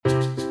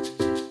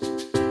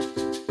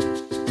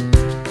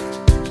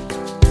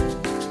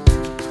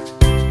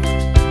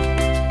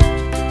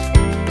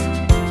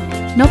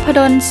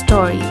Noppadan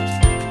Story.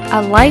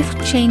 A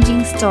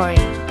life-changing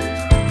story.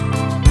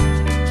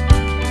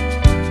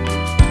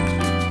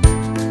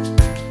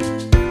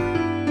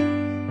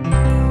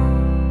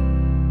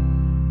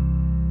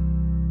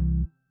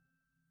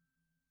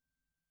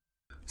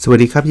สวัส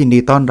ดีครับยินดี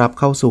ต้อนรับ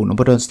เข้าสู่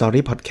Noppadan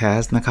Story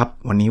Podcast นะครับ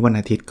วันนี้วัน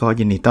อาทิตย์ก็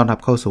ยินดีต้อนรับ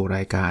เข้าสู่ร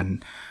ายการ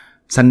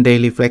Sunday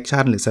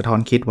Reflection หรือสะท้อน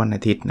คิดวันอ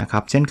าทิตย์นะครั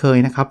บเช่นเคย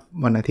นะครับ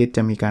วันอาทิตย์จ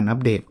ะมีการอัป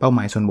เดตเป้าหม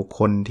ายส่วนบุค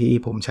คลที่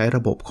ผมใช้ร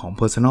ะบบของ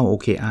Personal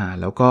OKRs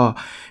แล้วก็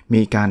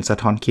มีการสะ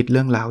ท้อนคิดเ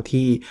รื่องราว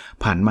ที่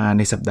ผ่านมาใ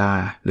นสัปดาห์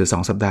หรือ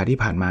2สัปดาห์ที่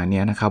ผ่านมาเ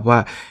นี้ยนะครับว่า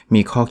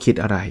มีข้อคิด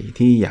อะไร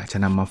ที่อยากจะ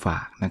นำมาฝา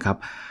กนะครับ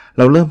เ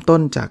ราเริ่มต้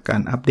นจากกา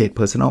รอัปเดต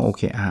Personal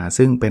OKR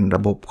ซึ่งเป็นร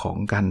ะบบของ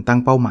การตั้ง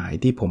เป้าหมาย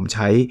ที่ผมใ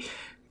ช้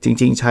จ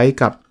ริงๆใช้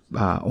กับ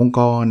องค์ก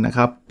รนะค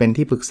รับเป็น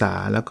ที่ปรึกษา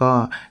แล้วก็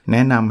แน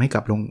ะนำให้กั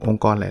บอง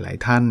ค์กรหลาย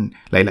ๆท่าน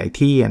หลายๆ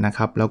ที่นะค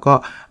รับแล้วก็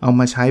เอา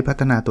มาใช้พั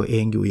ฒนาตัวเอ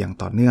งอยู่อย่าง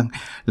ต่อเนื่อง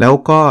แล้ว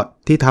ก็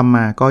ที่ทำม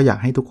าก็อยาก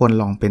ให้ทุกคน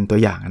ลองเป็นตัว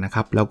อย่างนะค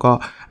รับแล้วก็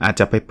อาจ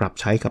จะไปปรับ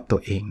ใช้กับตัว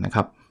เองนะค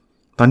รับ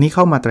ตอนนี้เ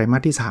ข้ามาไตรมา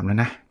สที่3แล้ว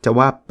นะจะ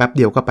ว่าแป๊บเ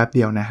ดียวก็แป๊บเ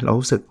ดียวนะเรา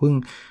รู้สึกเพิ่ง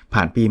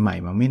ผ่านปีใหม่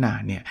มาไม่นา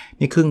นเนี่ย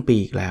นี่ครึ่งปี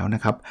อีกแล้วน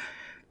ะครับ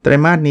ไตร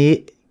มาสนี้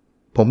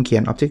ผมเขี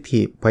ยน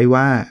Objective ไว้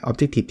ว่า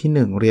Objective ที่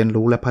1เรียน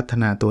รู้และพัฒ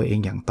นาตัวเอง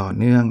อย่างต่อ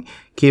เนื่อง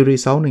Key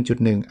Result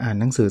 1.1 อ่าน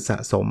หนังสือสะ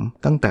สม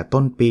ตั้งแต่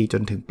ต้นปีจ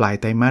นถึงปลาย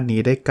ไตรมาสนี้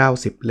ได้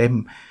90เล่ม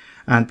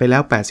อ่านไปแล้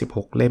ว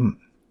86เล่ม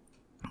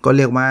ก็เ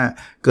รียกว่า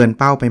เกิน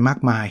เป้าไปมาก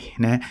มาย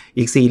นะ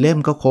อีก4เล่ม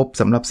ก็ครบ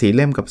สำหรับ4เ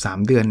ล่มกับ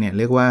3เดือนเนี่ยเ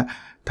รียกว่า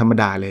ธรรม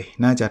ดาเลย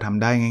น่าจะท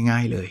ำได้ง่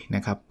ายๆเลยน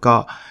ะครับก็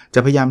จะ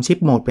พยายามชิป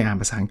โหมดไปอ่าน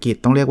ภาษาอังกฤษ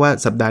ต้องเรียกว่า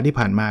สัปดาห์ที่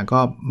ผ่านมาก็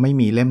ไม่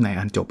มีเล่มไหน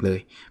อ่านจบเลย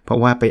เพราะ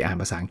ว่าไปอ่าน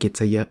ภาษาอังกฤษ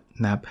ซะเยอะ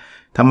นะครับ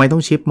ทำไมต้อ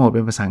งชิปโหมดเ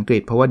ป็นภาษาอังกฤ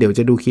ษเพราะว่าเดี๋ยวจ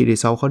ะดู Key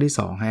Result ข้อที่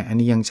2ฮะอัน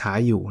นี้ยังช้า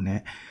อยู่น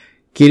ะ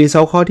Key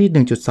Result ข้อที่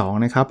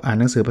 1.2 นะครับอ่าน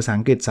หนังสือภาษา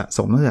อังกฤษสะส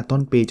มตั้งแต่ต้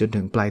นปีจน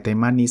ถึงปลายไตร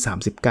มาสนี้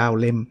39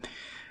เล่ม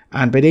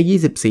อ่านไปได้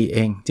24เอ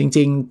งจ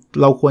ริง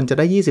ๆเราควรจะไ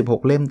ด้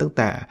26เล่มตั้งแ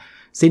ต่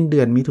สิ้นเดื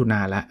อนมิถุนา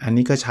ยนแล้วอัน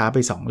นี้ก็ช้าไป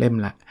2เล่ม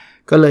ละ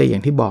ก็เลยอย่า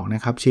งที่บอกน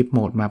ะครับชิปโหม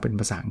ดมาเป็น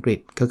ภาษาอังกฤษ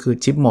ก็คือ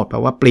ชิปโหมดแปล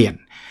ว่าเปลี่ยน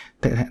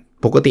แต่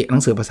ปกติหนั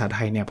งสือภาษาไท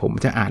ยเนี่ยผม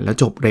จะอ่านแล้ว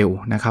จบเร็ว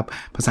นะครับ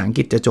ภาษาอังก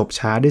ฤษจะจบ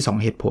ช้าด้วย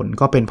2เหตุผล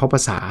ก็เป็นเพราะภ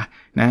าษา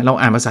นะเรา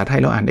อ่านภาษาไทย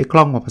เราอ่านได้ค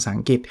ล่องกว่าภาษา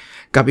อังกฤษ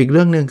กับอีกเ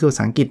รื่องนึงคือภา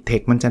ษาอังกฤษเท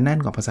คมันจะแน่น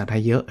กว่าภาษาไท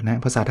ยเยอะนะ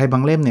ภาษาไทยบา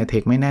งเล่มเนี่ยเท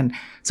คไม่แน่น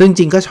ซึ่ง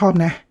จริงก็ชอบ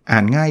นะอ่า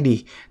นง่ายดี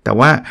แต่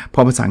ว่าพ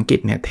อภาษาอังกฤษ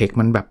เนี่ยเทค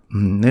มันแบบ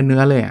เนื้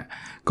อเลยอ่ะ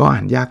ก็อ่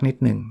านยากนิด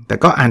นึงแต่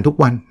ก็อ่านทุก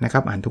วันนะครั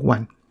บอ่านทุกวั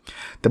น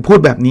แต่พูด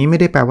แบบนี้ไม่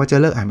ได้แปลว่าจะ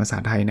เลิกอ่านภาษา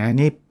ไทยนะ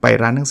นี่ไป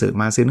ร้านหนังสือ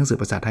มาซื้อหนังสือ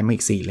ภาษาไทยมา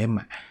อีก4เล่ม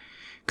อ่ะ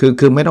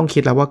คือไม่ต้องคิ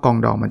ดแล้วว่ากอง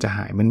ดองมันจะห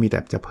ายมันมีแต่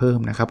จะเพิ่ม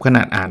นะครับขน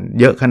าดอ่าน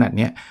เยอะขนาด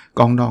นี้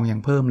กองดองยัง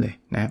เพิ่มเลย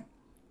นะ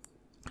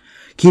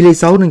Key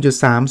Result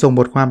 1.3 ส่ง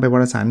บทความไปวา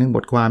รสาร1บ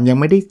ทความยัง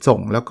ไม่ได้ส่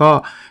งแล้วก็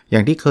อย่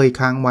างที่เคย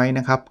ค้างไว้น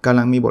ะครับกำ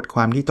ลังมีบทคว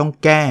ามที่ต้อง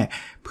แก้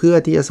เพื่อ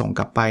ที่จะส่งก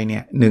ลับไปเนี่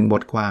ย1บ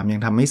ทความยัง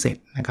ทำไม่เสร็จ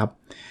นะครับ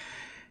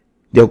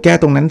เดี๋ยวแก้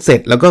ตรงนั้นเสร็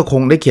จแล้วก็ค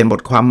งได้เขียนบ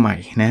ทความใหม่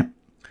นะ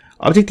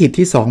Objective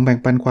ที่2แบ่ง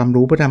ปันความ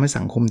รู้เพื่อทำให้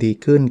สังคมดี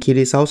ขึ้น Key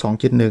Result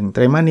 2.1 ไต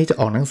รมาสนี้จะ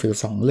ออกหนังสือ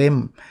2เล่ม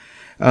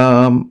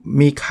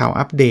มีข่าว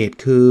อัปเดต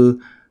คือ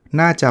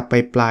น่าจะไป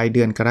ปลายเ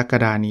ดือนกรก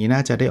ฎาคมนี้น่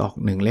าจะได้ออก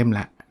1เล่มล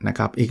ะนะค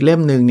รับอีกเล่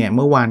มนึงเนี่ยเ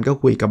มื่อวานก็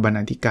คุยกับบรรณ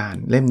าธิการ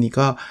เล่มนี้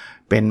ก็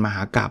เป็นมห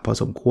ากาพย์พอ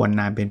สมควร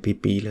นานเป็น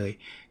ปีๆเลย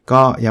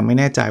ก็ยังไม่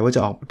แน่ใจว่าจ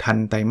ะออกทัน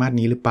ไตรมาส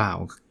นี้หรือเปล่า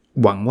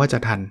หวังว่าจะ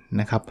ทัน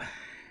นะครับ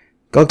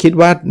ก็คิด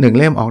ว่า1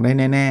เล่มออกได้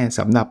แน่ๆ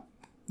สำหรับ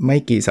ไม่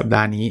กี่สัปด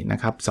าห์นี้นะ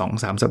ครับ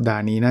 2-3 สัปดา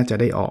ห์นี้น่าจะ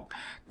ได้ออก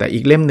แต่อี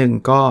กเล่มนึง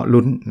ก็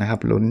ลุ้นนะครั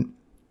บลุ้น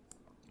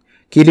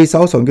Key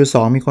Result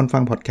 2.2 มีคนฟั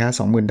งพอดแคสต์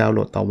 20,000 ดาวน์โหล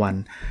ดต่อวัน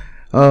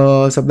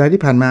สัปดาห์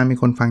ที่ผ่านมามี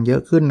คนฟังเยอ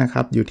ะขึ้นนะค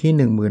รับอยู่ที่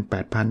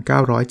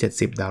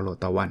 18,970 ดาวน์โหลด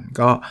ต่อวัน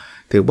ก็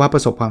ถือว่าปร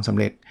ะสบความสำ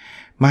เร็จ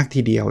มาก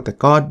ทีเดียวแต่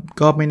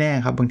ก็ไม่แน่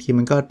ครับบางที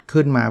มันก็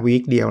ขึ้นมาวี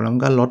คเดียวแล้วมั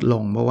นก็ลดล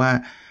งเพราะว่า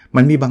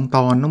มันมีบางต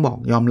อนต้องบอก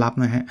ยอมรับ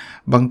นะฮะ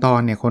บางตอน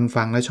เนี่ยคน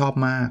ฟังแล้วชอบ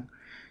มาก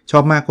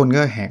คน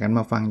ก็แห่กัน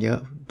มาฟังเยอะ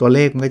ตัวเล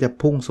ขมันก็จะ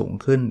พุ่งสูง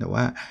ขึ้นแต่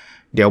ว่า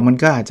เดี๋ยวมัน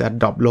ก็อาจจะ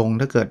ดรอปลง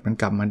ถ้าเกิดมัน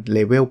กลับมาเล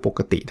เวลปก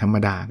ติธรรม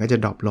ดาก็จะ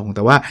ดรอปลงแ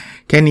ต่ว่า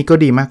แค่นี้ก็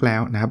ดีมากแล้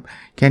วนะครับ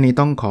แค่นี้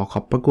ต้องข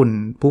อบพระคุณ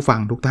ผู้ฟัง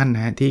ทุกท่านน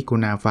ะฮะที่คุ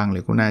ณาฟังหรื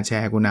อคุณาแช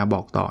ร์คุณาบ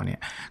อกต่อเนี่ย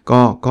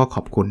ก็ข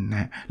อบคุณน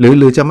ะ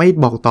หรือจะไม่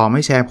บอกต่อไ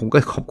ม่แชร์ผมก็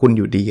ขอบคุณอ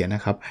ยู่ดีน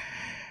ะครับ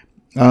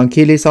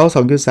Key Result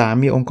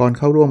 2.3 มีองค์กรเ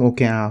ข้าร่วม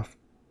OKR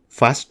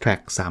Fast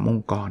Track 3 อง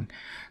ค์กร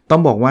ต้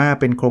องบอกว่า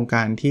เป็นโครงก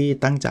ารที่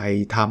ตั้งใจ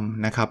ท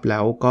ำนะครับแล้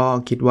วก็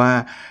คิดว่า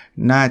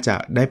น่าจะ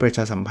ได้ประช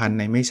าสัมพันธ์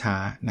ในไม่ช้า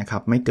นะครั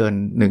บไม่เกิน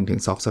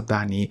 1-2 สัปด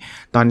าห์นี้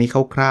ตอนนี้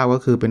คร่าวๆก็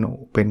คือเ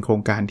ป็นโคร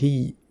งการที่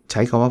ใ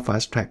ช้คำว่า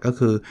fast track ก็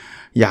คือ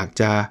อยาก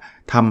จะ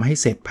ทำให้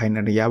เสร็จภายใน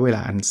ระยะเวล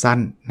าอันสั้น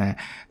นะ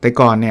แต่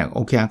ก่อนเนี่ย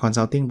OKR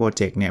Consulting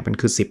Project เนี่ยเป็น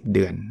คือ10เ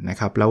ดือนนะ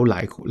ครับแล้วห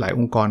ลายอ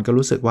งค์กรก็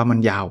รู้สึกว่ามัน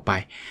ยาวไป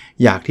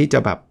อยากที่จะ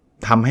แบบ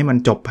ทำให้มัน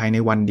จบภายใน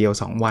วันเดียว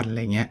2วันอะไ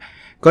รเงี้ย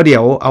ก็เดี๋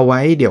ยวเอาไว้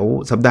เดี๋ยว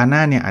สัปดาห์หน้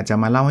าเนี่ยอาจจะ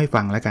มาเล่าให้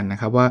ฟังแล้วกันนะ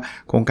ครับว่า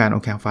โครงการ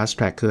OKR Fast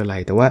Track คืออะไร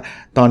แต่ว่า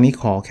ตอนนี้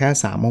ขอแค่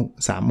3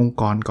องค์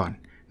กรก่อน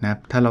นะ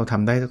ถ้าเราท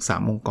ำได้สัก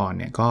3องค์กร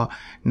เนี่ยก็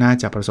น่า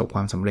จะประสบคว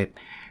ามสำเร็จ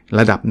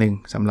ระดับหนึ่ง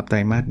สำหรับไตร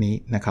มาสนี้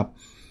นะครับ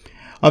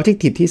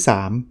Objective ที่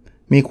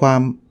3มีควา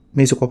ม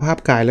มีสุขภาพ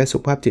กายและสุ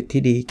ขภาพจิต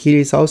ที่ดี Key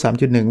Result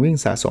 3.1 วิ่ง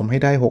สะสมให้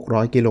ได้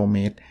600กิโลเม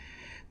ตร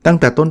ตั้ง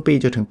แต่ต้นปี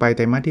จนถึงปลายไต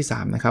รมาสที่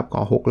3นะครับข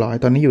อ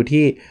600ตอนนี้อยู่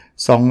ที่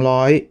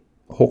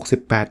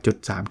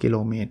268.3 กิโล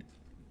เมตร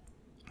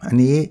อัน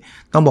นี้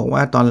ต้องบอกว่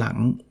าตอนหลัง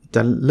จ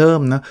ะเริ่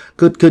มนะ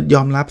คือย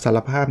อมรับสาร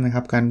ภาพนะค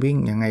รับการวิ่ง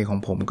ยังไงของ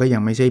ผมก็ยั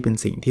งไม่ใช่เป็น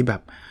สิ่งที่แบ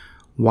บ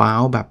ว้า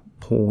วแบบ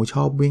โหช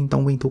อบวิ่งต้อ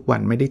งวิ่งทุกวั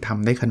นไม่ได้ท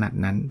ำได้ขนาด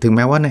นั้นถึงแ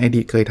ม้ว่าในอ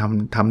ดีตเคย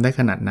ทำได้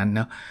ขนาดนั้นเ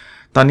นาะ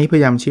ตอนนี้พย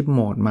ายามชิปโหม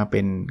ดมาเ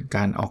ป็นก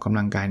ารออกกำ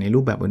ลังกายในรู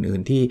ปแบบอื่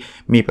นๆที่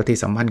มีปฏิ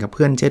สัมพันธ์กับเ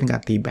พื่อนเช่นกา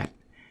รตีแบด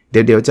เ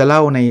ดี๋ยวจะเล่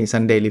าใน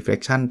Sunday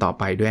Reflection ต่อ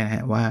ไปด้วยนะฮ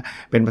ะว่า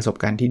เป็นประสบ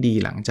การณ์ที่ดี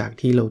หลังจาก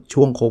ที่เรา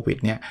ช่วงโควิด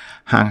เนี่ย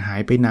ห่างหา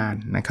ยไปนาน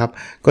นะครับ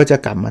ก็จะ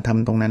กลับมาท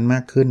ำตรงนั้นม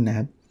ากขึ้นนะค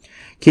รับ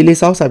Key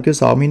Result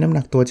 3.2 มีน้ำห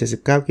นักตัว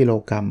79กิโล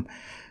กรัม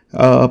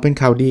เป็น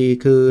ข่าวดี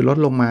คือลด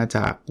ลงมาจ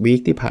ากวีค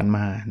ที่ผ่านม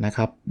านะค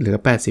รับเหลือ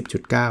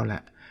 80.9 แล้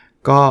ว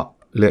ก็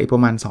เหลืออีกปร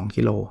ะมาณ2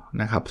กิโล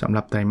นะครับสำห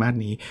รับไตรมาส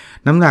นี้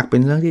น้ำหนักเป็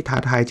นเรื่องที่ท้า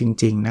ทายจ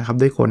ริงๆนะครับ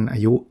ด้วยคนอา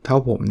ยุเท่า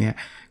ผมเนี่ย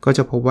ก็จ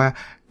ะพบว่า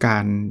กา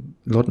ร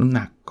ลดน้ำห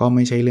นักก็ไ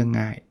ม่ใช่เรื่อง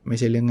ง่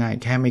าย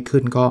แค่ไม่ขึ้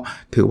นก็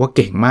ถือว่าเ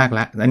ก่งมากแ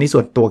ล้วอันนี้ส่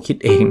วนตัวคิด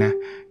เองนะ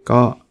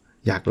ก็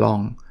อยากลอง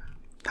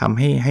ทำ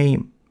ให้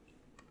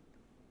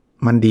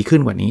มันดีขึ้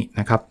นกว่านี้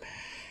นะครับ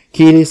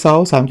Key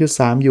Result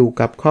 3.3 อยู่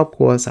กับครอบค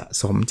รัวสะ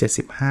สม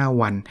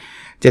75วัน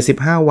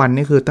75วัน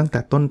นี่คือตั้งแต่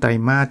ต้นไตร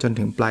มาสจน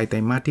ถึงปลายไตร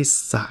มาสที่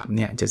3เ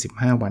นี่ย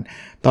75วัน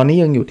ตอนนี้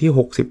ยังอยู่ที่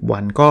60วั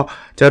นก็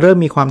จะเริ่ม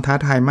มีความท้า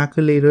ทายมาก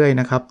ขึ้นเรื่อยๆ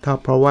นะครับ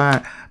เพราะว่า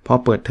พอ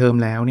เปิดเทอม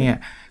แล้วเนี่ย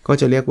ก็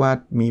จะเรียกว่า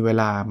มีเว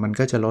ลามัน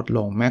ก็จะลดล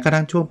งแม้กระ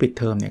ทั่งช่วงปิด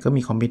เทอมเนี่ยก็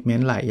มีคอมมิตเมน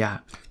ต์หลายอย่าง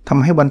ท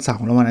ำให้วันเสา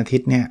ร์และวันอาทิ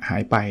ตย์เนี่ยหา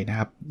ยไปนะค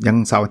รับอย่าง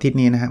เสาร์อาทิตย์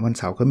นี้นะฮะวัน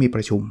เสาร์ก็มีป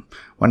ระชุม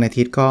วันอา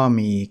ทิตย์ก็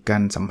มีกา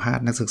รสัมภาษ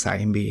ณ์นักศึกษา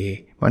MBA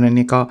วันนั้น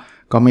นี่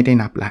ก็ไม่ได้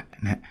นับละ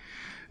นะ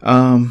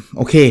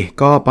โอเค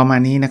ก็ประมาณ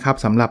นี้นะครับ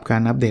สำหรับกา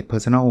รอัปเดต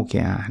Personal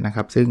OKR นะค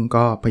รับซึ่ง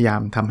ก็พยายา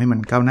มทำให้มัน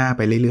ก้าวหน้าไ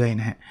ปเรื่อยๆ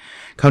นะฮะ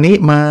คราวนี้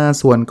มา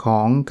ส่วนขอ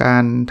งกา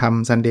รท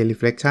ำ Sunday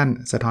Reflection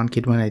สะท้อนคิ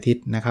ดวันอาทิต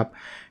ย์นะครับ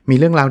มี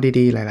เรื่องราว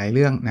ดีๆหลายๆเ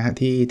รื่องนะฮะ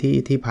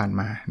ที่ผ่าน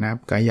มานะครับ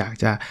ก็อยาก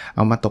จะเอ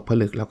ามาตกผ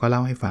ลึกแล้วก็เล่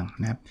าให้ฟัง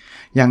นะครับ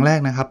อย่างแรก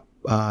นะครับ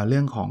เรื่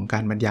องของกา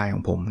รบรรยายขอ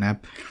งผมนะครับ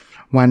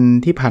วัน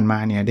ที่ผ่านมา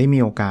เนี่ยได้มี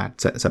โอกาส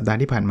สัปดาห์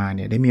ที่ผ่านมาเ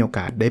นี่ยได้มีโอก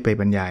าสได้ไป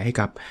บรรยายให้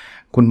กับ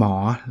คุณหมอ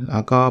แ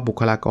ล้วก็บุ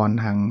คลากร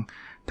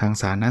ทาง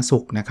สาธารณสุ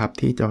ขนะครับ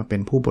ที่จะเป็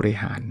นผู้บริ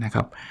หารนะค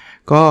รับ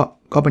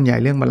ก็บรรยาย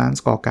เรื่อง Balance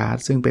Scorecard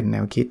ซึ่งเป็นแน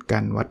วคิดกา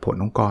รวัดผล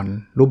องค์กร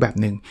รูปแบบ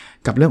หนึ่ง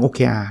กับเรื่อง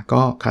OKR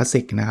ก็คลาส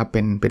สิกนะครับเ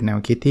ป็นแนว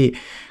คิดที่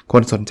ค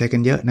นสนใจกั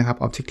นเยอะนะครับ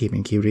Objective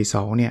and Key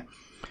Result เนี่ย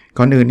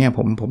ก่อนอื่นเนี่ย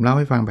ผมเล่า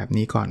ให้ฟังแบบ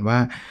นี้ก่อนว่า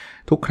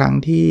ทุกครั้ง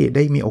ที่ไ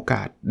ด้มีโอก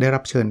าสได้รั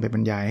บเชิญไปบร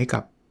รยายให้กั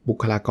บบุ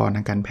คลากรท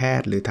างการแพ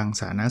ทย์หรือทาง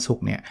สาธารณสุ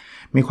ขเนี่ย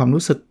มีความ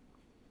รู้สึก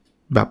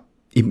แบบ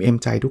อิ่มเอม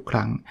ใจทุกค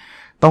รั้ง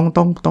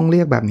ต้องเรี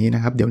ยกแบบนี้น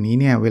ะครับเดี๋ยวนี้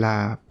เนี่ยเวลา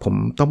ผม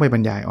ต้องไปบร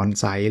รยายออน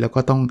ไซต์แล้วก็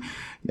ต้อง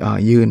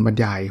ยืนบรร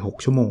ยาย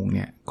6ชั่วโมงเ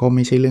นี่ยก็ไ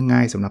ม่ใช่เรื่องง่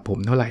ายสำหรับผม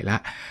เท่าไหร่ละ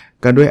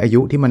ก็ด้วยอา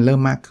ยุที่มันเริ่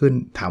มมากขึ้น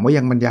ถามว่า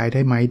ยังบรรยายไ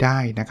ด้ไหมได้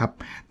นะครับ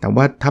แต่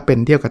ว่าถ้าเป็น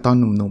เทียบกับตอน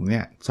หนุ่มๆเนี่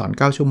ยสอน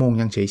9ชั่วโมง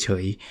ยังเฉ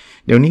ย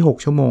ๆเดี๋ยวนี้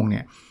6ชั่วโมงเนี่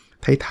ย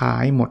ท้า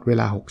ยๆหมดเว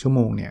ลา6ชั่วโม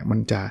งเนี่ยมัน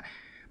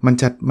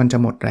จะ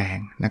หมดแรง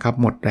นะครับ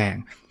หมดแรง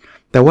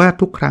แต่ว่า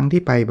ทุกครั้ง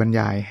ที่ไปบรรย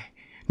าย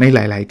ในห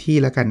ลายๆที่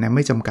แล้วกันนะไ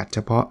ม่จำกัดเฉ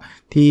พาะ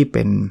ที่เ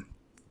ป็น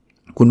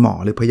คุณหมอ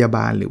หรือพยาบ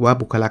าลหรือว่า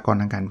บุคลากร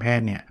ทางการแพท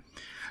ย์เนี่ย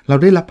เรา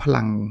ได้รับพ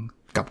ลัง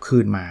กลับคื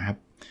นมาครับ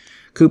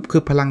คื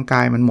อพลังก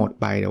ายมันหมด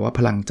ไปแต่ว่า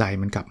พลังใจ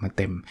มันกลับมา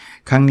เต็ม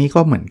ครั้งนี้ก็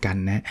เหมือนกัน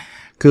นะ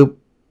คือ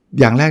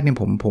อย่างแรกเนี่ย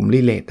ผม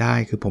รีเลทได้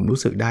คือผมรู้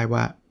สึกได้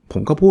ว่าผ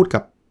มก็พูดกั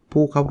บ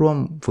ผู้เข้าร่วม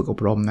ฝึกอบ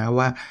รมนะ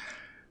ว่า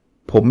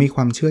ผมมีค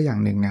วามเชื่ออย่า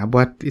งหนึ่งนะครับ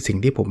ว่าสิ่ง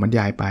ที่ผมบรรย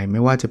ายไปไ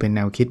ม่ว่าจะเป็นแน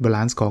วคิด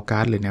Balance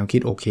Scorecard หรือแนวคิ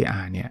ด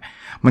OKR เนี่ย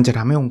มันจะท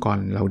ำให้องค์กร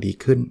เราดี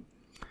ขึ้น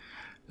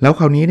แล้ว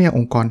คราวนี้เนี่ยอ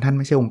งค์กรท่านไ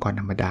ม่ใช่องค์กร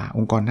ธรรมดาอ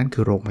งค์กรท่านคื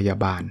อโรงพยา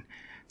บาล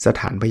ส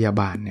ถานพยา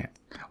บาลเนี่ย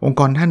องค์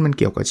กรท่านมันเ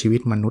กี่ยวกับชีวิ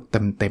ตมนุษย์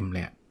เต็มเล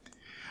ย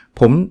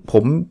ผ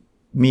ม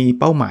มี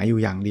เป้าหมายอยู่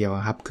อย่างเดียว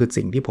ครับคือ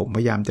สิ่งที่ผมพ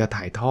ยายามจะ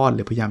ถ่ายทอดห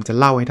รือพยายามจะ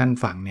เล่าให้ท่าน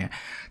ฟังเนี่ย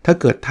ถ้า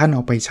เกิดท่านเอ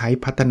าไปใช้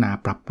พัฒนา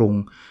ปรับปรุง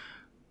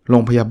โร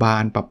งพยาบา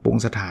ลปรับปรุง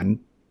สถาน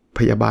พ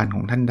ยาบาลข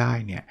องท่านได้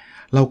เนี่ย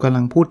เรากำ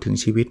ลังพูดถึง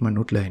ชีวิตม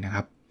นุษย์เลยนะค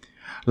รับ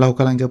เราก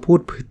ำลังจะพู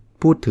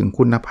ดถึง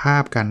คุณภา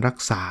พการรัก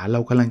ษาเรา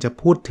กำลังจะ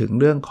พูดถึง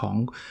เรื่องของ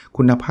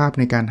คุณภาพ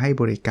ในการให้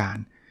บริการ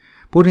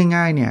พูด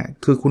ง่ายๆเนี่ย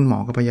คือคุณหมอ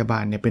กับพยาบา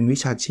ลเนี่ยเป็นวิ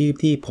ชาชีพ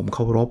ที่ผมเค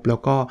ารพแล้ว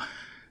ก็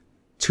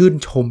ชื่น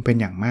ชมเป็น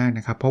อย่างมากน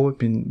ะครับเพราะว่า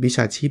เป็นวิช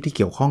าชีพที่เ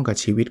กี่ยวข้องกับ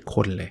ชีวิตค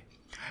นเลย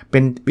เป็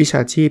นวิช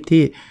าชีพ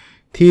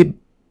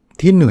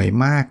ที่เหนื่อย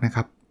มากนะค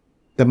รับ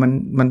แต่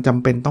มันจ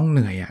ำเป็นต้องเห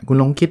นื่อยอ่ะคุณ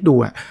ลองคิดดู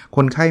อ่ะค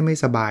นไข้ไม่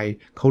สบาย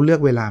เขาเลือก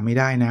เวลาไม่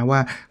ได้นะว่า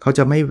เขาจ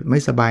ะไม่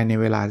สบายใน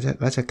เวลา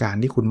ราชการ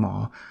ที่คุณหมอ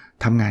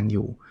ทำงานอ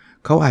ยู่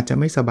เขาอาจจะ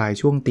ไม่สบาย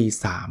ช่วงตี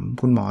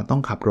 3คุณหมอต้อ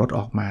งขับรถอ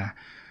อกมา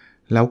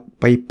แล้ว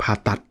ไปผ่า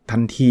ตัดทั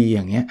นทีอ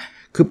ย่างเงี้ย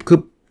คือ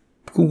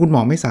คุณหม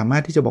อไม่สามาร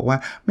ถที่จะบอกว่า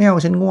ไม่เอา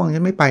ฉันง่วงฉั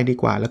นไม่ไปดี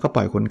กว่าแล้วก็ป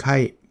ล่อยคนไข้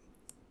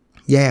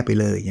แย่ไป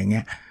เลยอย่างเ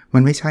งี้ยมั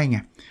นไม่ใช่ไง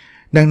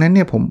ดังนั้นเ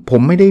นี่ยผ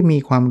มไม่ได้มี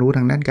ความรู้ท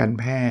างด้านการ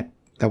แพทย์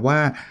แต่ว่า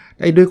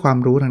ได้ด้วยความ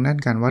รู้ทางด้าน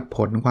การวัดผ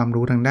ลความ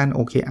รู้ทางด้าน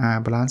OKR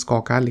Balance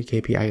Scorecard หรือ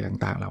KPI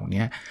ต่างๆเหล่า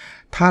นี้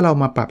ถ้าเรา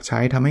มาปรับใช้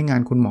ทำให้งา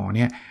นคุณหมอเ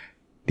นี่ย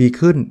ดี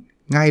ขึ้น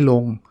ง่ายล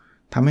ง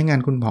ทำให้งาน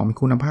คุณหมอมี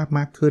คุณภาพม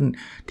ากขึ้น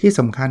ที่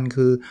สำคัญ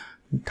คือ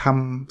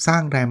สร้า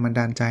งแรงบันด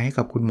าลใจให้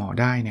กับคุณหมอ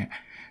ได้เนี่ย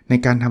ใน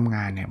การทำง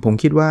านเนี่ยผม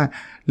คิดว่า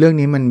เรื่อง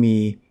นี้มันมี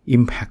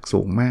impact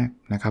สูงมาก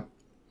นะครับ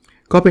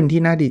ก็เป็น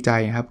ที่น่าดีใจ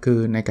ครับคือ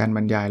ในการบ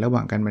รรยายระหว่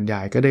างการบรรยา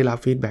ยก็ได้รับ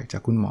ฟีดแบ็กจา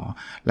กคุณหมอ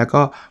แล้ว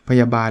ก็พ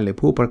ยาบาลหรือ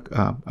ผู้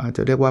จ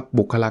ะเรียกว่า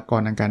บุคลาก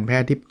รทางการแพ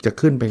ทย์ที่จะ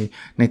ขึ้นไป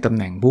ในตำแ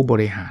หน่งผู้บ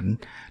ริหาร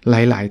ห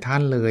ลายๆท่า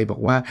นเลยบอ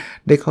กว่า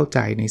ได้เข้าใจ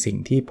ในสิ่ง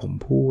ที่ผม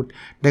พูด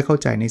ได้เข้า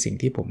ใจในสิ่ง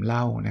ที่ผมเ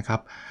ล่านะครั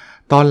บ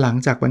ตอนหลัง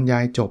จากบรรยา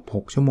ยจบ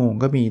6ชั่วโมง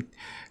ก็มี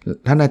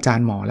ท่านอาจาร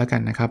ย์หมอแล้วกั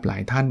นนะครับหลา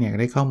ยท่านเนี่ย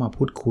ได้เข้ามา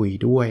พูดคุย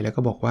ด้วยแล้ว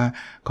ก็บอกว่า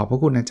ขอบพระ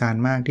คุณอาจาร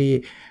ย์มากที่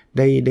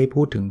ได้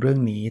พูดถึงเรื่อง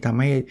นี้ทำ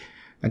ให้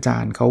อาจา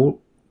รย์เขา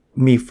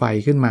มีไฟ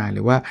ขึ้นมาห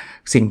รือว่า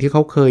สิ่งที่เข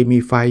าเคยมี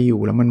ไฟอยู่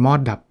แล้วมันมอด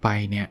ดับไป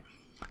เนี่ย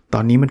ตอ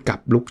นนี้มันกลับ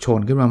ลุกโช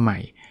นขึ้นมาใหม่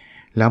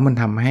แล้วมัน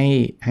ทำใ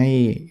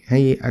ห้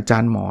อาจา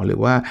รย์หมอหรือ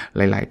ว่าห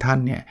ลายๆท่าน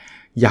เนี่ย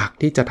อยาก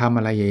ที่จะทำ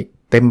อะไร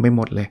เต็มไปห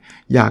มดเลย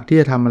อยากที่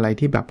จะทำอะไร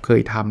ที่แบบเค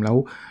ยทำแ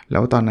ล้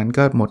วตอนนั้น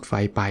ก็หมดไฟ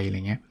ไปอะไร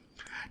เงี้ย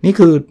นี่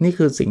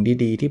คือสิ่ง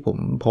ดีๆที่ผม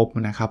พบ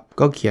นะครับ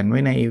ก็เขียนไว้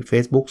ใน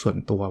Facebook ส่วน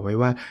ตัวไว้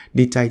ว่า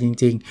ดีใจจ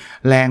ริง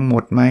ๆแรงหม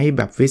ดไหมแ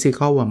บบฟิสิ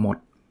กอลหมด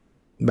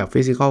แบบ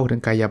ฟิสิกอลทา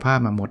งกายภาพ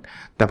มาหมด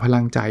แต่พลั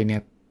งใจเนี่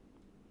ย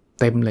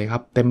เต็มเลยครั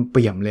บเต็มเ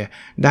ปี่ยมเลย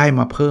ได้ม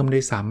าเพิ่มด้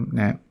วยซ้ำ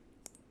นะ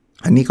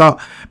อันนี้ก็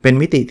เป็น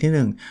มิติที่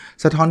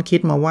1สะท้อนคิ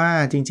ดมาว่า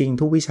จริงๆ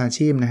ทุกวิชา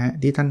ชีพนะฮะ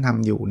ที่ท่านท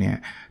ำอยู่เนี่ย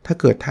ถ้า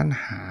เกิดท่าน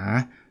หา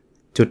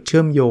จุดเชื่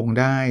อมโยง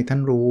ได้ท่า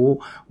นรู้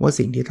ว่า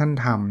สิ่งที่ท่าน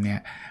ทำเนี่ย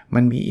มั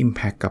นมี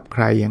impact กับใค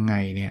รยังไง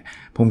เนี่ย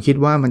ผมคิด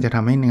ว่ามันจะท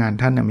ำให้งาน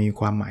ท่านมี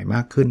ความหมายม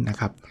ากขึ้นนะ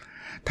ครับ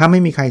ถ้าไม่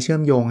มีใครเชื่อ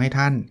มโยงให้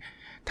ท่า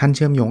นเ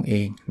ชื่อมโยงเอ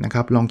งนะค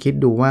รับลองคิด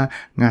ดูว่า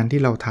งานที่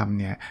เราทำ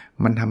เนี่ย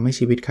มันทำให้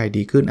ชีวิตใคร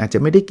ดีขึ้นอาจจะ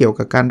ไม่ได้เกี่ยว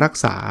กับการรัก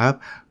ษา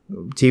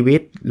ชีวิ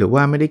ตหรือว่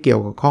าไม่ได้เกี่ย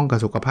วกับข้องกับ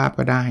สุขภาพ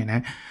ก็ได้น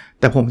ะ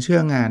แต่ผมเชื่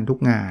องานทุก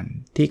งาน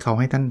ที่เขา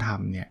ให้ท่านท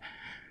ำเนี่ย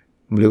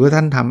หรือว่าท่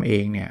านทำเอ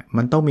งเนี่ย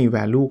มันต้องมี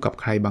value กับ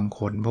ใครบางค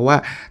นเพราะว่า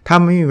ถ้า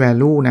ไม่มี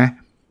value นะ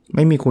ไ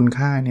ม่มีคุณ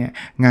ค่าเนี่ย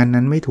งาน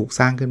นั้นไม่ถูก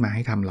สร้างขึ้นมาใ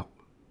ห้ทำหรอก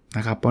น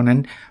ะครับเพราะนั้น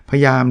พย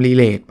ายาม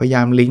relate พยาย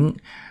าม link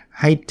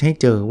ให้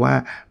เจอว่า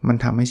มัน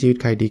ทำให้ชีวิต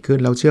ใครดีขึ้น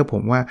แล้วเชื่อผ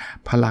มว่า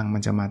พลังมั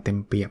นจะมาเต็ม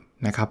เปี่ยม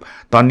นะครับ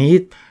ตอนนี้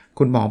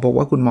คุณหมอบอก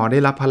ว่าคุณหมอได้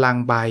รับพลัง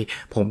ไป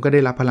ผมก็ได้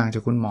รับพลังจา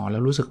กคุณหมอแล้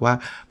วรู้สึกว่า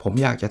ผม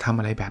อยากจะทำ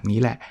อะไรแบบนี้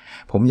แหละ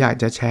ผมอยาก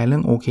จะแชร์เรื่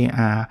อง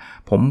OKR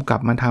ผมกลั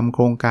บมาทำโค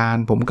รงการ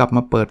ผมกลับม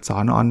าเปิดสอ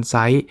นออนไซ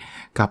ต์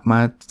กลับมา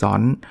สอ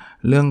น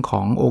เรื่องข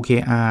อง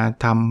OKR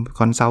ทำ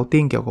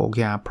Consulting เกี่ยวกับ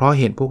OKR เพราะ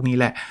เห็นพวกนี้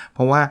แหละเพ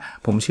ราะว่า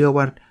ผมเชื่อ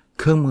ว่า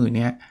เครื่องมือเ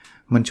นี้ย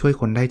มันช่วย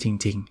คนได้จ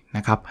ริงๆน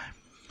ะครับ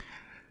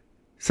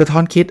สะท้อ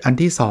นคิดอัน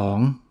ที่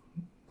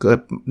2เกิด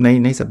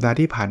ในสัปดาห์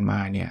ที่ผ่านมา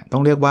เนี่ยต้อ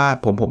งเรียกว่า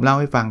ผมเล่า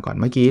ให้ฟังก่อน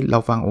เมื่อกี้เรา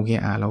ฟัง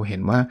OKR เราเห็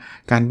นว่า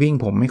การวิ่ง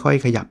ผมไม่ค่อย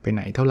ขยับไปไห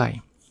นเท่าไหร่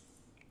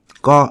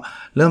ก็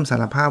เริ่มสา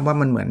รภาพว่า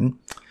มันเหมือน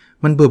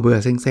มันเบื่อ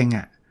เซ็งๆ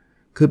อ่ะ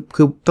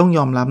คือต้องย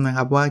อมรับนะค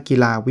รับว่ากี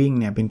ฬาวิ่ง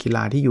เนี่ยเป็นกีฬ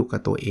าที่อยู่กั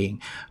บตัวเอง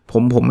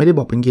ผมไม่ได้บ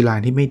อกเป็นกีฬา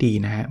ที่ไม่ดี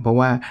นะฮะเพราะ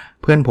ว่า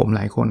เพื่อนผมห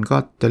ลายคนก็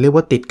จะเรียก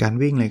ว่าติดการ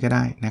วิ่งเลยก็ไ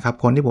ด้นะครับ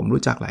คนที่ผม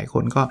รู้จักหลายค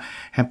นก็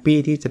แฮปปี้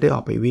ที่จะได้อ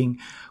อกไปวิ่ง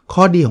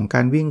ข้อดีของก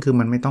ารวิ่งคือ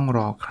มันไม่ต้อง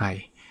รอใคร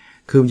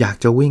คืออยาก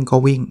จะวิ่งก็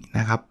วิ่งน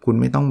ะครับคุณ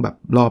ไม่ต้องแบบ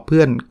รอเ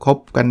พื่อนคบ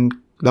กัน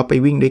แล้วไป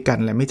วิ่งด้วยกัน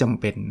อะไรไม่จำ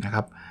เป็นนะค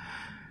รับ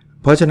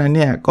เพราะฉะนั้นเ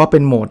นี่ยก็เป็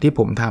นโหมดที่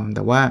ผมทำแ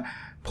ต่ว่า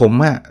ผม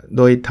อะโ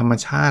ดยธรรม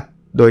ชาติ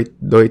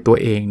โดยตัว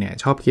เองเนี่ย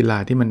ชอบกีฬา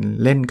ที่มัน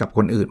เล่นกับค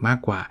นอื่นมาก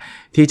กว่า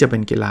ที่จะเป็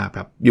นกีฬาแบ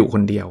บอยู่ค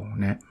นเดียว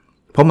นะ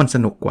เพราะมันส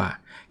นุกกว่า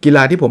กีฬ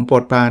าที่ผมโปร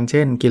ดปรานเ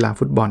ช่นกีฬา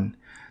ฟุตบอล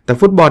แต่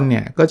ฟุตบอลเ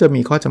นี่ยก็จะ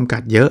มีข้อจำกั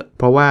ดเยอะ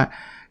เพราะว่า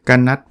การ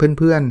นัด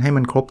เพื่อนๆให้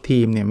มันครบที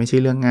มเนี่ยไม่ใช่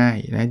เรื่องง่าย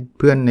นะ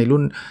เพื่อนในรุ่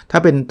นถ้า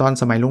เป็นตอน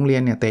สมัยโรงเรีย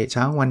นเนี่ยเตะเ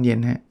ช้าวันเย็น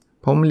ฮะ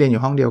เพราะมันเรียนอ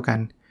ยู่ห้องเดียวกัน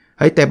เ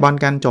ฮ้ยเตะบอล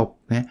กันจบ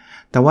นะ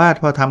แต่ว่า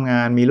พอทำง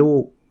านมีลู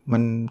กมั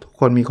นทุก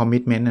คนมีคอมมิ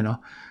ตเมนต์นะเนาะ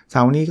เส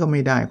าร์นี้ก็ไ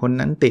ม่ได้คน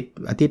นั้นติด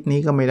อาทิตย์นี้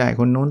ก็ไม่ได้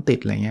คนโน้นติด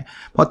อะไรเงี้ย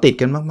พอติด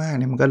กันมากๆ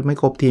เนี่ยมันก็ไม่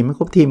ครบทีม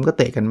ก็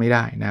เตะกันไม่ไ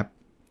ด้นะครับ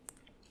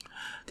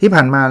ที่ผ่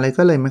านมาเลย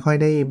ก็เลยไม่ค่อย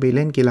ได้ไปเ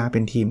ล่นกีฬาเป็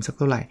นทีมสักเ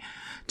ท่าไหร่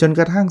จนก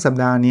ระทั่งสัป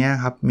ดาห์นี้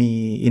ครับมี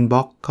อินบ็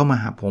อกซ์เข้ามา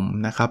หาผม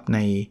นะครับใน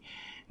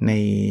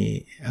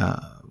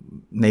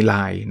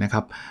LINE นะค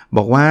รับบ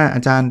อกว่าอ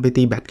าจารย์ไป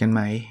ตีแบดกันไห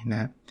มน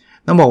ะ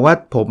ต้องบอกว่า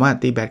ผม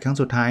ตีแบดครั้ง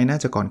สุดท้ายน่า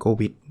จะก่อนโค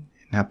วิด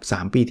นะครับ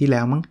3 ปีที่แล้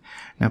วมั้ง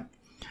นะครับ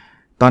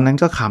ตอนนั้น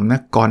ก็ขำนะ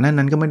ก่อนหน้า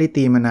นั้นก็ไม่ได้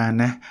ตีมานาน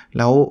นะแ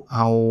ล้วเอ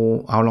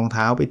ารองเ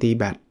ท้าไปตี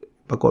แบด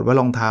ปรากฏว่า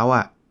รองเท้า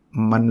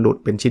มันหลุด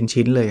เป็น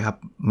ชิ้นๆเลยครับ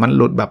มันห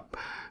ลุดแบ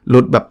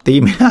บตี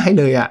ไม่ได้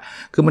เลย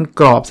คือมัน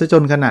กรอบซะจ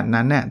นขนาด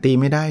นั้นเนี่ยตี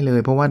ไม่ได้เลย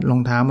เพราะว่ารอ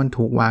งเท้ามัน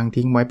ถูกวาง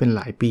ทิ้งไว้เป็นห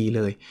ลายปีเ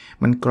ลย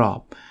มันกรอ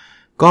บ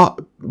ก็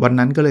วัน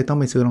นั้นก็เลยต้อง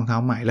ไปซื้อรองเท้า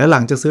ใหม่แล้วหลั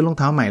งจากซื้อรอง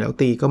เท้าใหม่แล้ว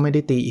ตีก็ไม่ไ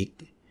ด้ตีอีก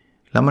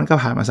แล้วมันก็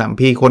ผ่านมา3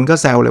 ปีคนก็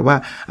แซวเลยว่า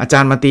อาจา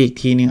รย์มาตีอีก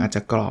ทีนึงอาจจ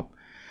ะกรอบ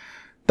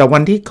แต่วั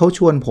นที่เขาช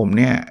วนผม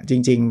เนี่ยจ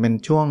ริงๆเป็น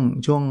ช่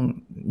วง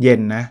เย็น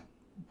นะ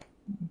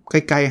ใ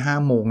กล้ๆ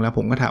5 โมงแล้วผ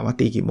มก็ถามว่า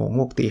ตีกี่โมง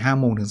บอกตี5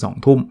 โมงถึง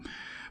2 ทุ่ม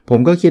ผม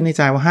ก็คิดในใ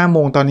จว่า5 โม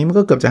งตอนนี้มัน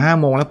ก็เกือบจะ5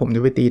 โมงแล้วผมจ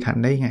ะไปตีทัน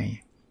ได้ไง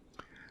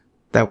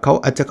แต่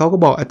เขาก็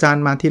บอกอาจาร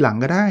ย์มาทีหลัง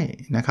ก็ได้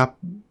นะครับ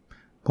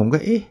ผมก็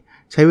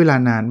ใช้เวลา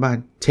นานบ้าง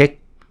เช็ค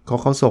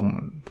เขาส่ง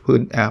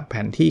แผ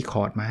นที่ค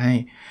อร์ดมาให้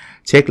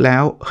เช็คแล้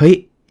วเฮ้ย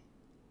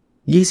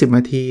20น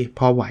าทีพ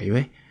อไหวเ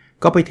ว้ย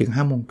ก็ไปถึง 5:30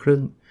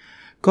 น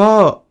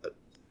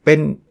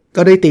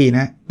ก็ได้ตีน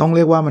ะต้องเ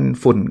รียกว่ามัน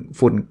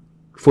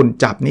ฝุ่น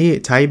จับนี่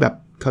ใช้แบบ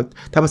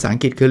ถ้าภาษาอั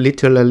งกฤษคือ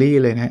literally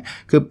เลยนะ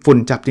คือฝุ่น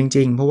จับจ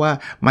ริงๆเพราะว่า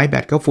ไม้แบ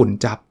ดก็ฝุ่น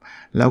จับ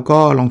แล้วก็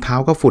รองเท้า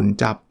ก็ฝุ่น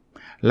จับ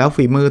แล้ว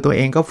ฝีมือตัวเ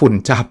องก็ฝุ่น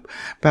จับ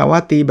แปลว่า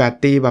ตีแบด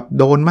ตีแบบ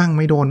โดนมั่งไ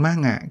ม่โดนมั่ง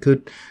อ่ะ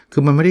คื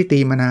อมันไม่ได้ตี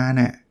มานาน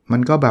น่ะมั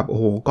นก็แบบโอ้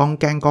โหก้อง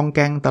แก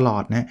งตลอ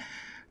ดนะ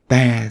แ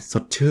ต่ส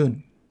ดชื่น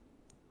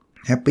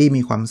แฮปปี้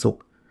มีความสุข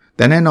แ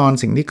ต่แน่นอน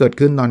สิ่งที่เกิด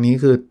ขึ้นตอนนี้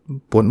คือ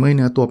ปวดเมื่อยเ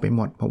นื้อตัวไปห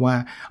มดเพราะว่า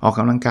ออกก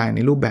ำลังกายใน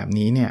รูปแบบ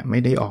นี้เนี่ยไม่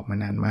ได้ออกมา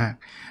นานมาก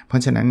เพรา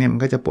ะฉะนั้นเนี่ยมัน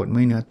ก็จะปวดเ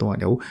มื่อยเนื้อตัว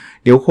เ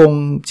ดี๋ยวคง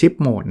ชิป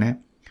โหมดนะ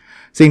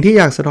สิ่งที่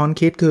อยากสะท้อน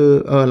คิดคือ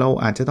เรา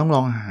อาจจะต้องล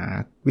องหา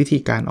วิธี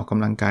การออกก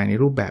ำลังกายใน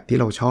รูปแบบที่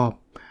เราชอบ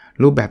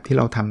รูปแบบที่เ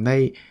ราทำไ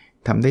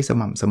ด้ส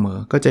ม่ำเสมอ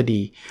ก็จะ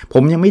ดีผ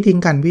มยังไม่ทิ้ง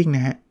การวิ่งน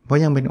ะฮะเพรา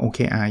ะยังเป็น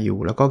OKR อยู่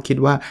แล้วก็คิด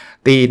ว่า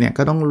ตีเนี่ย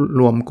ก็ต้อง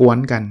รวมกวน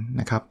กัน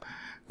นะครับ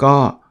ก็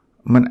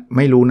มันไ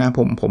ม่รู้นะ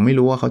ผมไม่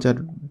รู้ว่าเขา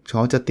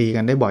จะตีกั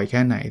นได้บ่อยแ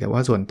ค่ไหนแต่ว่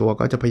าส่วนตัว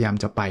ก็จะพยายาม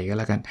จะไปก็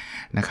แล้วกัน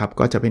นะครับ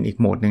ก็จะเป็นอีก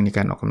โหมดนึงในก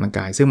ารออกกำลังก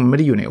ายซึ่งมันไม่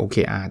ได้อยู่ใน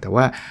OKR แต่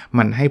ว่า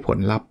มันให้ผล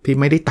ลัพธ์ที่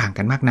ไม่ได้ต่าง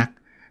กันมากนัก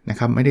นะ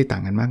ครับไม่ได้ต่า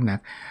งกันมากนัก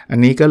อัน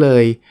นี้ก็เล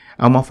ย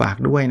เอามาฝาก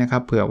ด้วยนะครั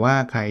บเผื่อว่า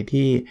ใคร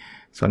ที่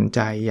สนใจ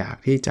อยาก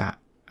ที่จะ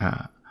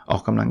ออ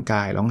กกำลังก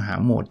ายลองหา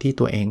โหมดที่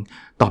ตัวเอง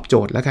ตอบโจ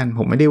ทย์แล้วกันผ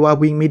มไม่ได้ว่า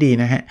วิ่งไม่ดี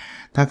นะฮะ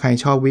ถ้าใคร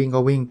ชอบวิ่งก็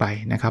วิ่งไป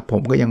นะครับผ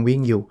มก็ยังวิ่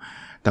งอยู่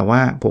แต่ว่า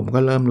ผมก็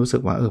เริ่มรู้สึ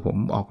กว่าผม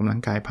ออกกำลั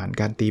งกายผ่าน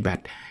การตีแบด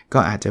ก็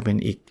อาจจะเป็น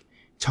อีก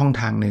ช่อง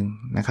ทางนึง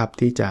นะครับ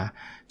ที่จะ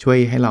ช่วย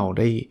ให้เรา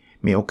ได้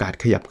มีโอกาส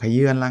ขยับเข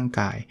ยื้อนร่าง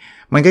กาย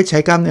มันก็ใช้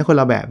กล้ามเนื้อคน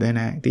ละแบบด้วย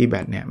นะตีแบ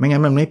ดเนี่ยไม่งั้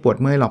นมันไม่ปวด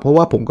เมื่อยหรอกเพราะ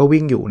ว่าผมก็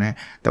วิ่งอยู่นะ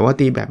แต่ว่า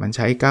ตีแบดมันใ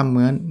ช้กล้ามเ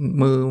นื้อ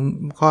มือ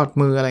ข้อ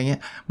มืออะไรเงี้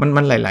ย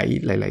มันห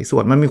ลายส่ว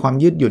นมันมีความ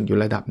ยืดหยุ่นอยู่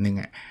ระดับนึง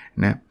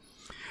นะ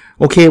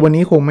โอเควัน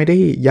นี้คงไม่ได้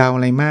ยาวอ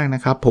ะไรมากน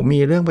ะครับผม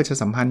มีเรื่องประชา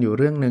สัมพันธ์อยู่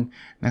เรื่องนึง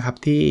นะครับ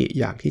ที่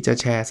อยากที่จะ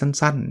แชร์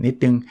สั้นๆนิด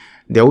นึง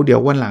เดี๋ยว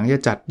วันหลังจะ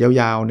จัดยา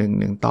วๆ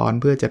1ตอน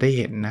เพื่อจะได้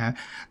เห็นนะ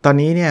ตอน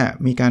นี้เนี่ย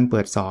มีการเปิ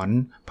ดสอน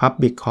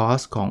Public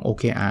Course ของ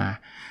OKR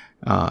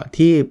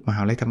ที่มหา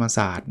วิทยาลัยธรรมศ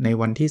าสตร์ใน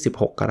วันที่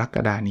16กรก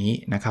ฎาคมนี้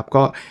นะครับ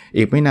ก็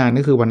อีกไม่นาน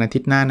ก็คือวันอาทิ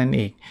ตย์หน้านั่นเ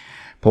อง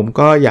ผม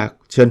ก็อยาก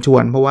เชิญชว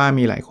นเพราะว่า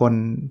มีหลายคน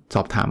ส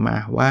อบถามมา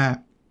ว่า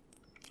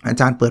อา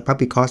จารย์เปิด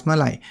Public Course เมื่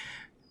อไหร่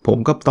ผม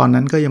ก็ตอน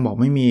นั้นก็ยังบอก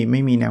ไม่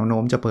มีแนวโน้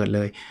มจะเปิดเ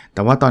ลยแ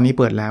ต่ว่าตอนนี้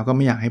เปิดแล้วก็ไ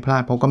ม่อยากให้พลา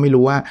ดเพราะก็ไม่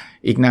รู้ว่า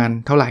อีกนาน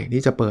เท่าไหร่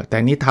ที่จะเปิดแต่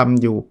นี่ท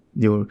ำอ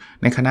ยู่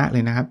ในคณะเล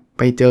ยนะครับไ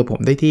ปเจอผม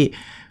ได้ที่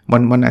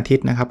วันอาทิต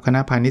ย์นะครับคณะ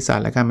พาณิชยศาสต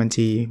ร์และการบัญ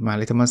ชีมหาวิทย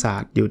าลัยธรรมศา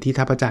สตร์อยู่ที่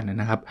ท่าพระจันทร์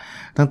นะครับ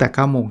ตั้งแต่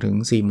 9:00 นถึง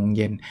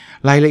 4:00 น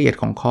รายละเอียด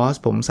ของคอร์ส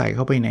ผมใส่เ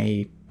ข้าไปใน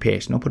เพ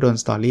จนพดล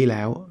สตอรี่แ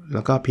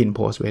ล้วก็พินโพ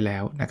สต์ไว้แล้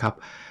วนะครับ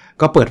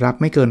ก็เปิดรับ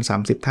ไม่เกิน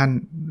30ท่าน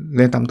เ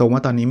รียนตามตรงว่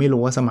าตอนนี้ไม่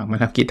รู้ว่าสมัครมา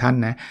แล้วกี่ท่าน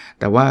นะ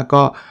แต่ว่า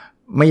ก็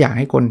ไม่อยากใ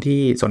ห้คน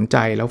ที่สนใจ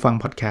แล้วฟัง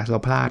พอดแคสต์เรา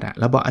พลาด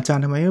แล้วบอกอาจาร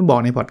ย์ทำไมไม่บอ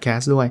กในพอดแคส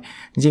ต์ด้วย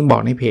จริงๆบอ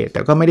กในเพจแ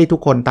ต่ก็ไม่ได้ทุ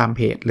กคนตามเ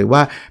พจหรือว่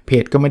าเพ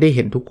จก็ไม่ได้เ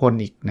ห็นทุกคน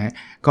อีกนะ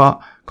ก็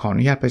ขออ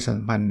นุญาตประชา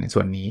สัมพันธ์ในส่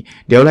วนนี้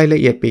เดี๋ยวรายละ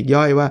เอียดปลีก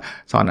ย่อยว่า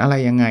สอนอะไร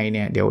ยังไงเ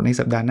นี่ยเดี๋ยวใน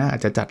สัปดาห์หน้าอา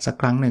จจะจัดสัก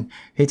ครั้งนึง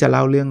ที่จะเล่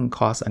าเรื่องค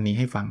อร์สอันนี้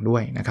ให้ฟังด้ว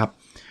ยนะครับ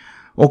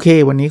โอเค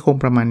วันนี้คง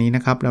ประมาณนี้น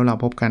ะครับแล้วเรา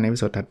พบกันในวิ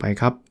ดีโอถัดไป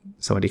ครับ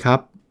สวัสดีครั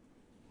บ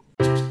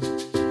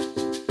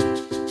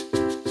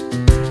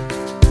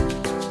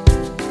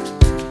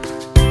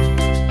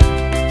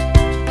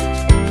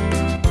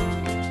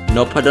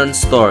Nopadon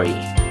Story,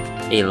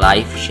 a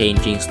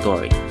life-changing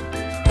story.